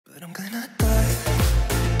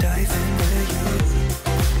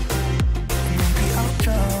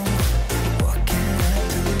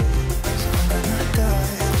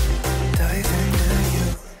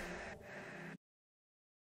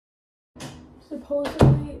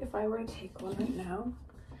Supposedly, if I were to take one right now,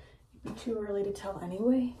 it'd be too early to tell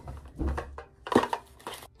anyway.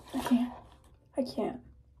 I can't.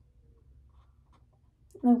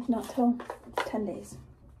 No, not till 10 days.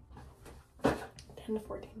 10 to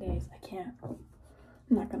 14 days. I can't. I'm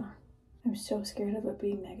not gonna. I'm so scared of it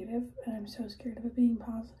being negative, and I'm so scared of it being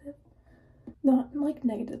positive. Not like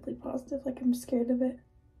negatively positive, like I'm scared of it.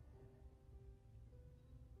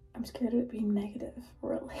 I'm scared of it being negative,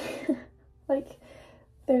 really. Like,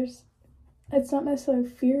 it's not necessarily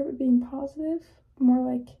fear of it being positive, more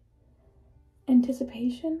like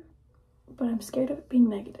anticipation, but I'm scared of it being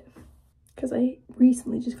negative. Because I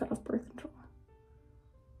recently just got off birth control.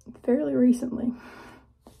 Fairly recently.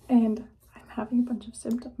 And I'm having a bunch of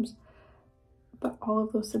symptoms. But all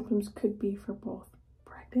of those symptoms could be for both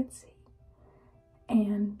pregnancy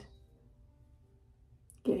and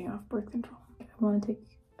getting off birth control. I want to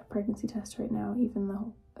take a pregnancy test right now, even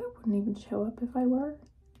though it wouldn't even show up if I were.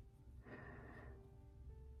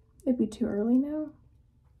 It'd be too early now.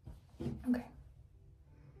 Okay.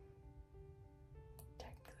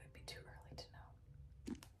 Technically, it'd be too early to know.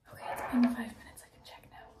 Okay, it's been 5 minutes. I can check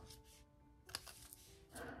now.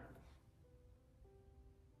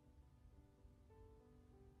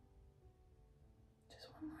 Just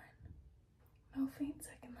one line. No faint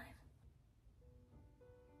second line.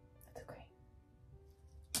 That's okay.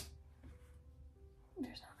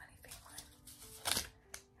 There's not any faint line.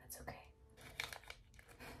 That's okay.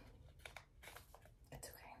 It's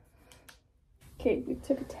okay. Okay, we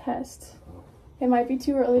took a test. It might be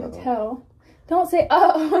too early to tell. Don't say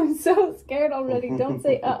uh-oh. I'm so scared already. Don't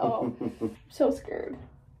say uh-oh. I'm so scared.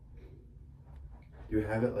 You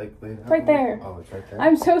have it like laid out? Right there. Oh, it's right there?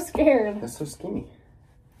 I'm so scared. That's so skinny.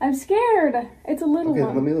 I'm scared. It's a little one.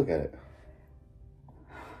 Okay, let me look at it.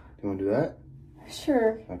 You want to do that?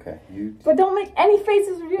 Sure. Okay, But don't make any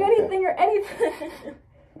faces or do anything or anything.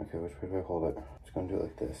 Okay, which way do I hold it? I'm just gonna do it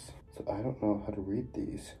like this. So I don't know how to read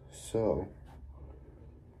these. So,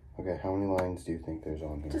 okay, how many lines do you think there's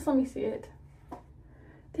on here? Just let me see it.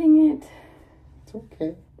 Dang it. It's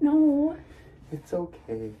okay. No. It's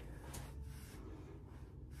okay.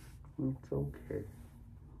 It's okay.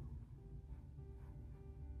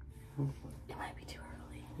 It might be too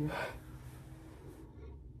early. Yeah.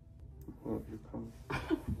 Oh, you're coming.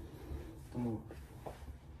 Oh.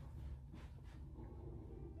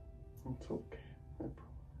 It's okay. I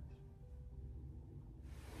promise.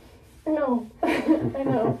 I know. I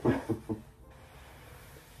know.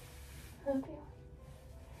 Love you.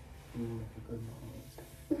 You make a good mom.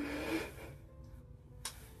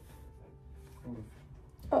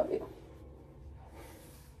 Love you.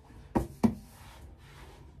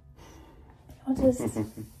 I'll just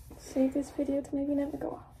save this video to maybe never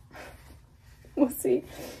go off. We'll see.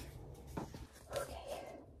 Okay.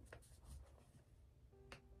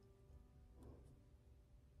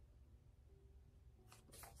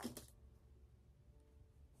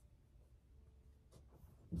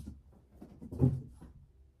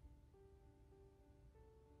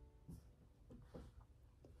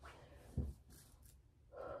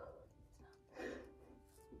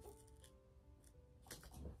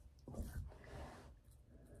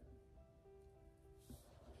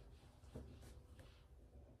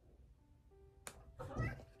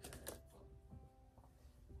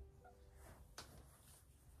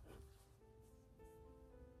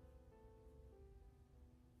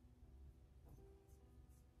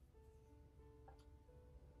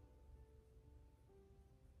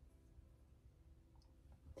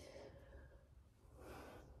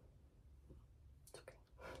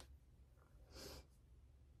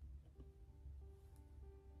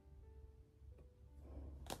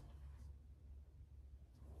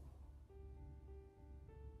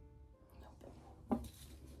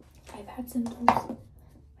 I've had symptoms.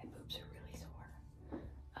 My boobs are really sore.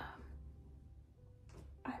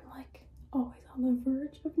 I'm like always on the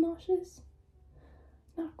verge of nauseous.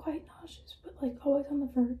 Not quite nauseous, but like always on the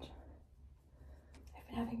verge. I've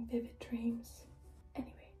been having vivid dreams.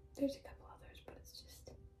 Anyway, there's a couple others, but it's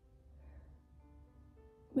just...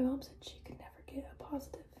 My mom said she could never get a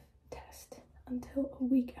positive test until a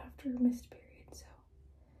week after a missed period, so...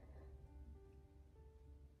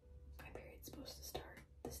 My period's supposed to start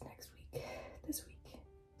this week.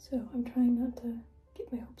 So I'm trying not to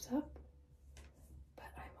get my hopes up, but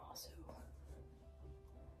I'm also,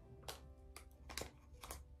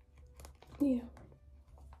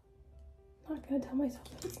 not gonna tell myself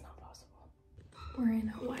that it's not possible. We're in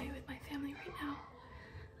Hawaii with my family right now,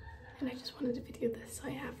 and I just wanted to video this so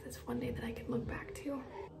I have this one day that I can look back to.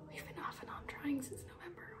 We've been off and on trying since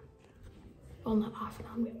November. Well, not off and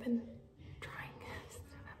on, we've been trying since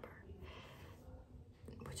November.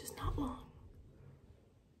 long.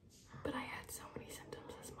 But I had so many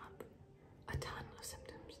symptoms this month. A ton of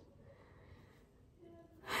symptoms.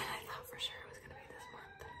 And I thought for sure it was gonna be this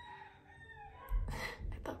month.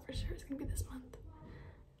 I thought for sure it was gonna be this month.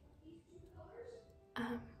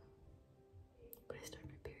 But I started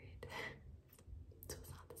my period. So it's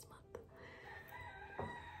not this month.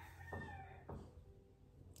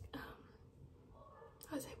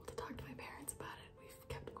 I was able to talk to my parents about it. We've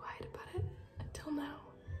kept quiet about it until now.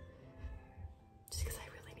 Just because I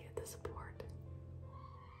really needed the support.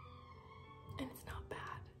 And it's not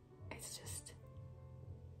bad. It's just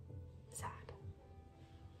sad.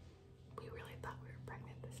 We really thought we were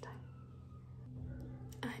pregnant this time.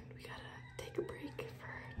 And we gotta take a break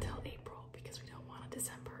till April because we don't want a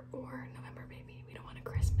December or November baby. We don't want a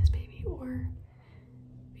Christmas baby, or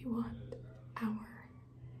we want our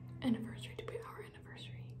anniversary to be our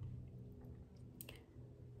anniversary.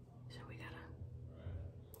 So we gotta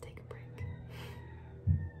take a break.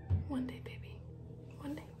 One day, baby.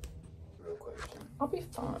 One day. Real question. I'll be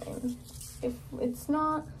fine. If it's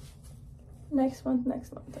not next month,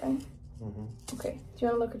 right? Mm-hmm. Okay. Do you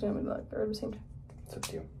want to look or do you want me to look? Or at the same time? It's up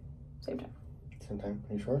to you. Same time. Same time?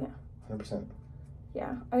 Are you sure? Yeah. 100%.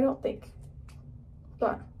 Yeah, I don't think.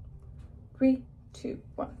 But 3, 2,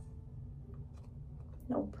 1.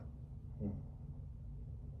 Nope.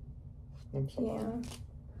 Oops. Yeah.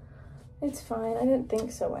 It's fine. I didn't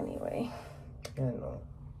think so anyway. I know.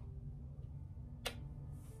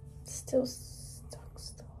 Still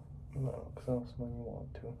sucks though. No, because that's when you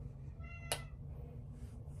want to.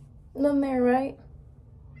 None there, right?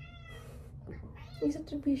 You have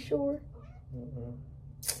to be sure.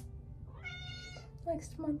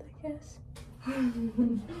 Next month, I guess.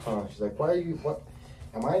 Oh, she's like, why are you, what?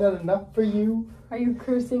 Am I not enough for you? Are you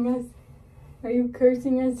cursing us? Are you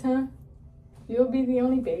cursing us, huh? You'll be the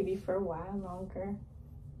only baby for a while longer.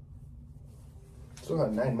 Still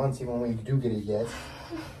got 9 months even when you do get a yes.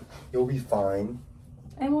 You'll be fine.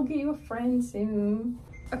 And we'll get you a friend soon.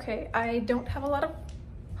 Okay, I don't have a lot of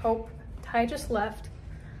hope. Ty just left.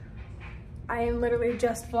 I am literally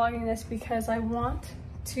just vlogging this because I want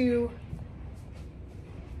to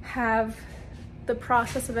have the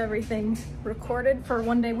process of everything recorded for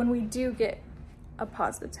one day when we do get a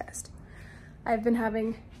positive test. I've been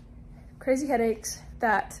having crazy headaches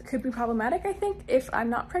that could be problematic, I think, if I'm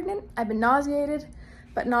not pregnant. I've been nauseated,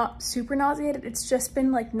 but not super nauseated. It's just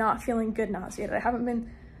been like not feeling good nauseated. I haven't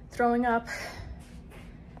been throwing up,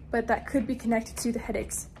 but that could be connected to the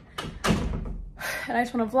headaches. And I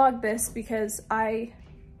just want to vlog this because I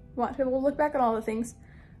want to be able to look back on all the things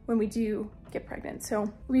when we do get pregnant.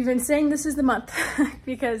 So we've been saying this is the month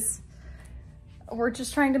because we're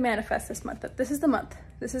just trying to manifest this month. That this is the month,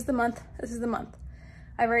 this is the month, this is the month.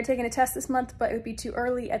 I've already taken a test this month, but it would be too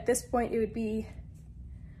early. At this point, it would be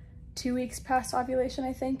 2 weeks past ovulation,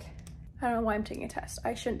 I think. I don't know why I'm taking a test.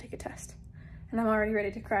 I shouldn't take a test. And I'm already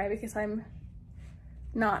ready to cry because I'm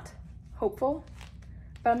not hopeful.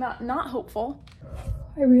 But I'm not hopeful.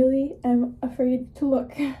 I really am afraid to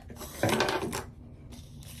look.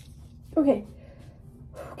 Okay.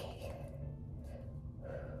 Okay.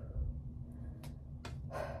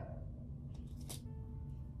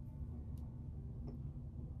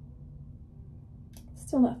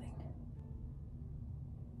 Still nothing.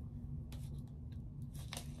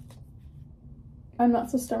 I'm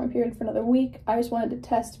not supposed to start my period for another week. I just wanted to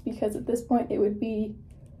test because at this point it would be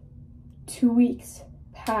 2 weeks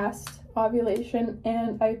past ovulation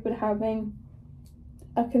and I've been having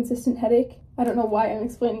a consistent headache. I don't know why I'm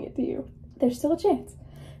explaining it to you. There's still a chance.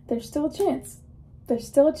 There's still a chance. There's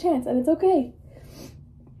still a chance and it's okay.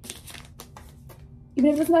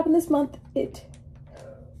 Even if it doesn't happen this month, it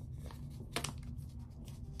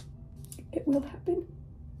will happen.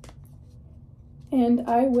 And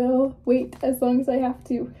I will wait as long as I have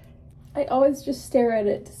to. I always just stare at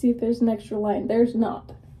it to see if there's an extra line. There's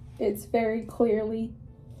not. It's very clearly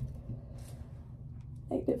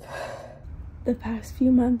negative. The past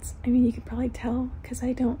few months, I mean, you can probably tell because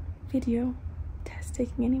I don't video test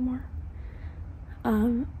taking anymore.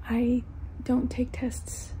 I don't take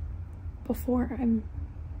tests before I'm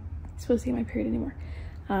supposed to get my period anymore.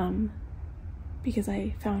 Because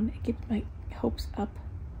I found it gets my hopes up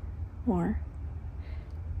more.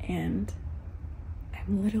 And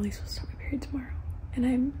I'm literally supposed to start my period tomorrow. And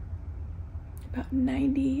I'm about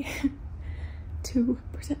 92%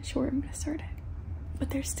 sure I'm gonna start it. But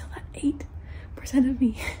there's still that 8% of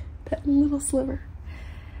me, that little sliver,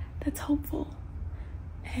 that's hopeful.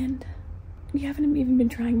 And we haven't even been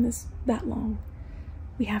trying this that long.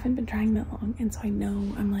 We haven't been trying that long. And so I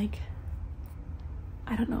know, I'm like,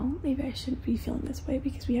 I don't know, maybe I shouldn't be feeling this way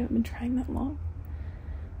because we haven't been trying that long.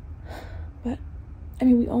 But I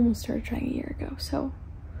mean, we almost started trying a year ago, so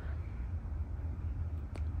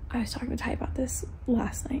I was talking to Ty about this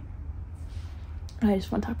last night. I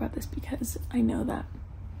just want to talk about this because I know that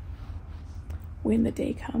when the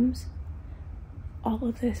day comes, all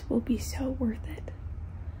of this will be so worth it.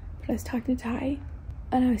 But I was talking to Ty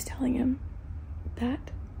and I was telling him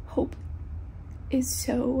that hope is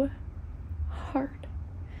so hard.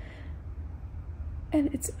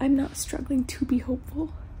 And I'm not struggling to be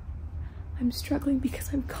hopeful. I'm struggling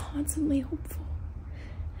because I'm constantly hopeful.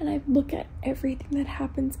 And I look at everything that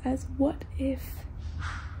happens as what if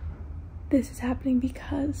this is happening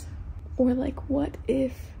because, or like what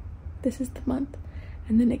if this is the month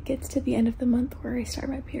and then it gets to the end of the month where I start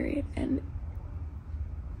my period, and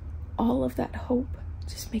all of that hope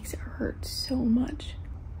just makes it hurt so much.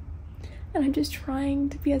 And I'm just trying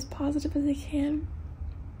to be as positive as I can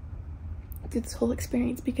through this whole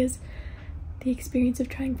experience, because the experience of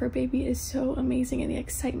trying for a baby is so amazing, and the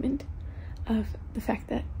excitement of the fact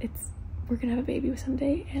that we're gonna have a baby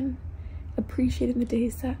someday, and appreciating the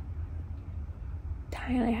days that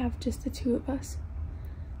Ty and I have, just the two of us.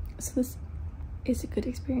 So this is a good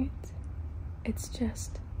experience. It's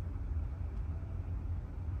just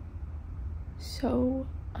so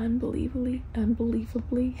unbelievably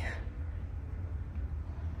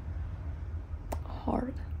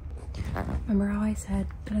hard. Remember how I said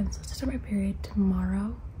that I'm supposed to start my period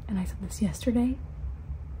tomorrow, and I said this yesterday?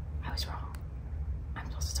 I was wrong. I'm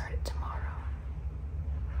supposed to start it tomorrow.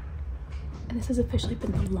 And this has officially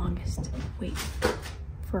been the longest wait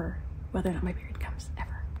for whether or not my period comes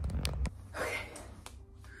ever. Okay.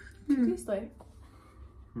 Please late.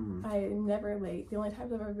 I'm never late. The only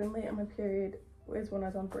times I've ever been late on my period is when I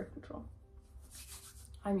was on birth control.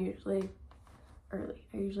 I'm usually early.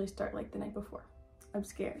 I usually start like the night before. I'm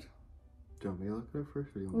scared. Do you want me to look at it first,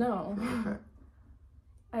 or do you want No.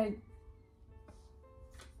 Okay.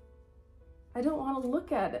 I don't want to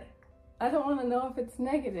look at it. I don't want to know if it's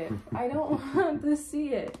negative. I don't want to see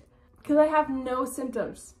it. Because I have no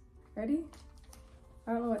symptoms. Ready?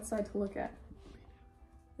 I don't know what side to look at.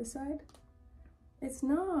 This side? It's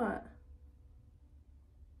not.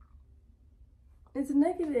 It's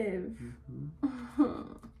negative.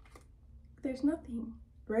 There's nothing,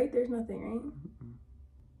 right? There's nothing, right?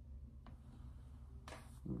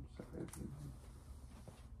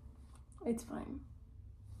 It's fine.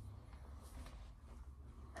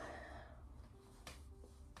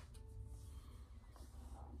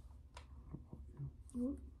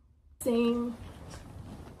 Same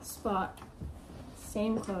spot,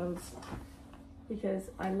 same clothes, because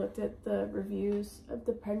I looked at the reviews of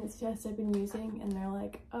the pregnancy tests I've been using, and they're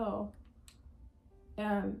like, oh,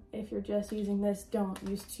 if you're just using this, don't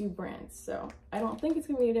use 2 brands. So I don't think it's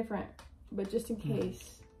gonna be different, but just in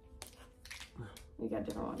case, we got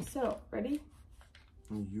different ones. So, ready?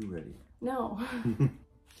 Are you ready? No.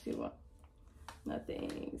 See what?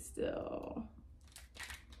 Nothing still.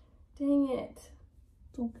 Dang it.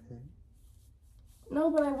 It's okay. No,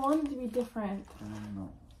 but I want it to be different. I don't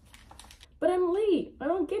know. But I'm late. I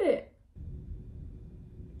don't get it.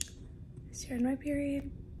 I started my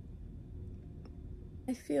period.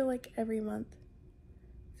 I feel like every month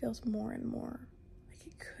feels more and more like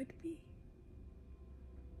it could be.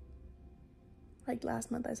 Like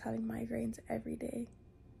last month I was having migraines every day,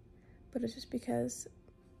 but it's just because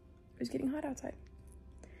it was getting hot outside.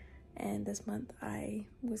 And this month I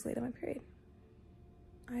was late on my period.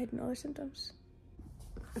 I had no other symptoms.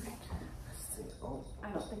 Okay. Oh. I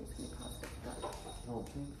don't think it's gonna be positive.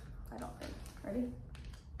 Okay. I don't think. Ready?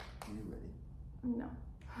 Are you ready? No.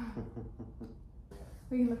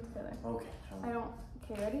 We can look together. Okay. I don't.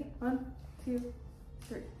 Okay, ready? 1, 2,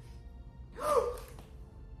 3.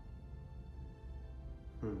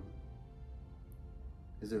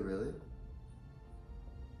 Is it really?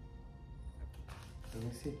 Let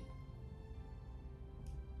me see.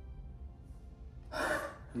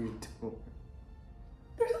 You don't.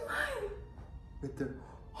 There's a line. With the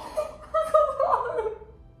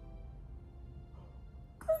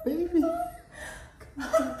Oh baby.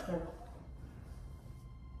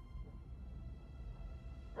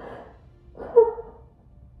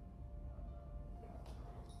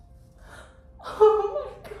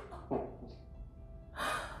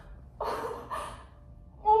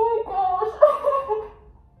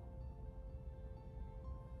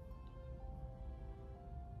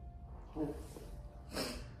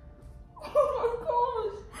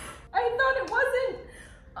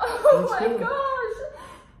 Oh my gosh!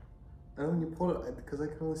 And when you pulled it, because I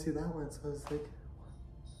could only see that one, so I was like,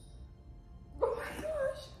 oh my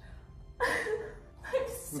gosh! I'm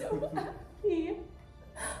so happy.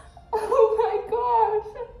 Oh my gosh!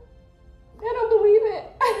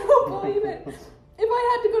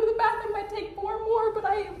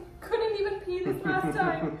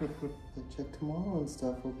 and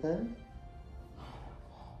stuff, okay?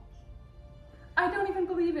 I don't even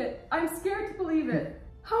believe it. I'm scared to believe it.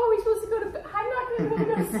 How are we supposed to go to bed? I'm not gonna be able to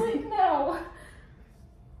go to sleep now.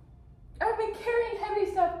 I've been carrying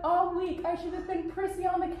heavy stuff all week. I should have been prissy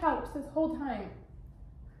on the couch this whole time.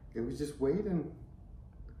 It was just waiting.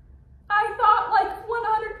 I thought like 100%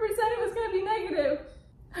 it was gonna be negative.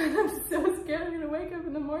 I'm so scared I'm gonna wake up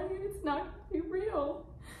in the morning and it's not gonna be real.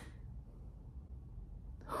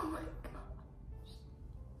 Oh my gosh.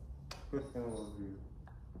 I love you.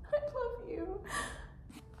 I love you.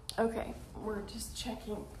 Okay, we're just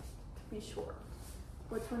checking to be sure.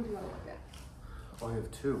 Which one do you want to look at? Oh, I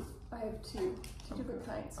have two. I have two different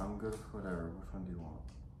kinds. I'm good for whatever. Which one do you want?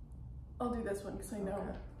 I'll do this one because I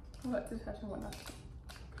know what to touch and what not to.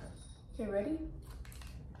 Okay. Okay, ready?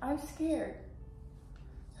 I'm scared.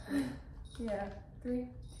 Yeah, 3,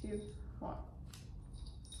 2, 1.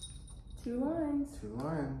 2 lines. 2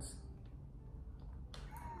 lines.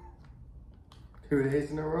 2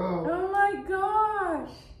 days in a row. Oh my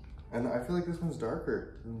gosh! And I feel like this one's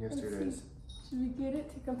darker than yesterday's. Should we get it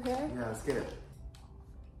to compare? Yeah, let's get it.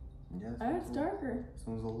 Yes. Oh, it's darker. This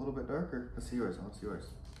one's a little bit darker. Let's see yours. Let's see yours.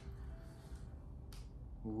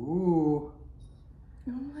 Ooh.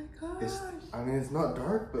 Oh my gosh. I mean, it's not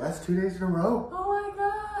dark, but that's 2 days in a row. Oh my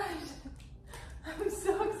gosh. I'm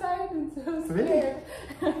so excited and so 3. scared.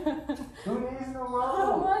 2 days in a row.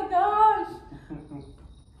 Oh my gosh.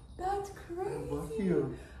 That's crazy. I love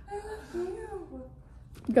you. I love you.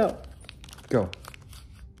 Go. Go.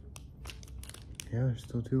 Yeah, there's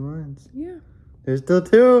still 2 lines. Yeah. There's still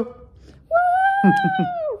 2. Woo!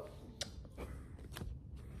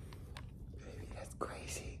 Baby, that's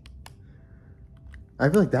crazy. I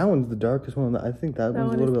feel like that one's the darkest one. I think that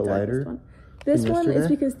one's a little bit lighter. One. This one is yesterday.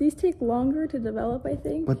 because these take longer to develop, I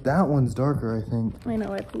think. But that one's darker, I think. I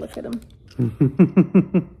know, I have to look at them.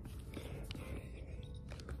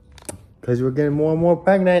 Because we're getting more and more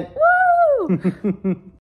pregnant. Woo!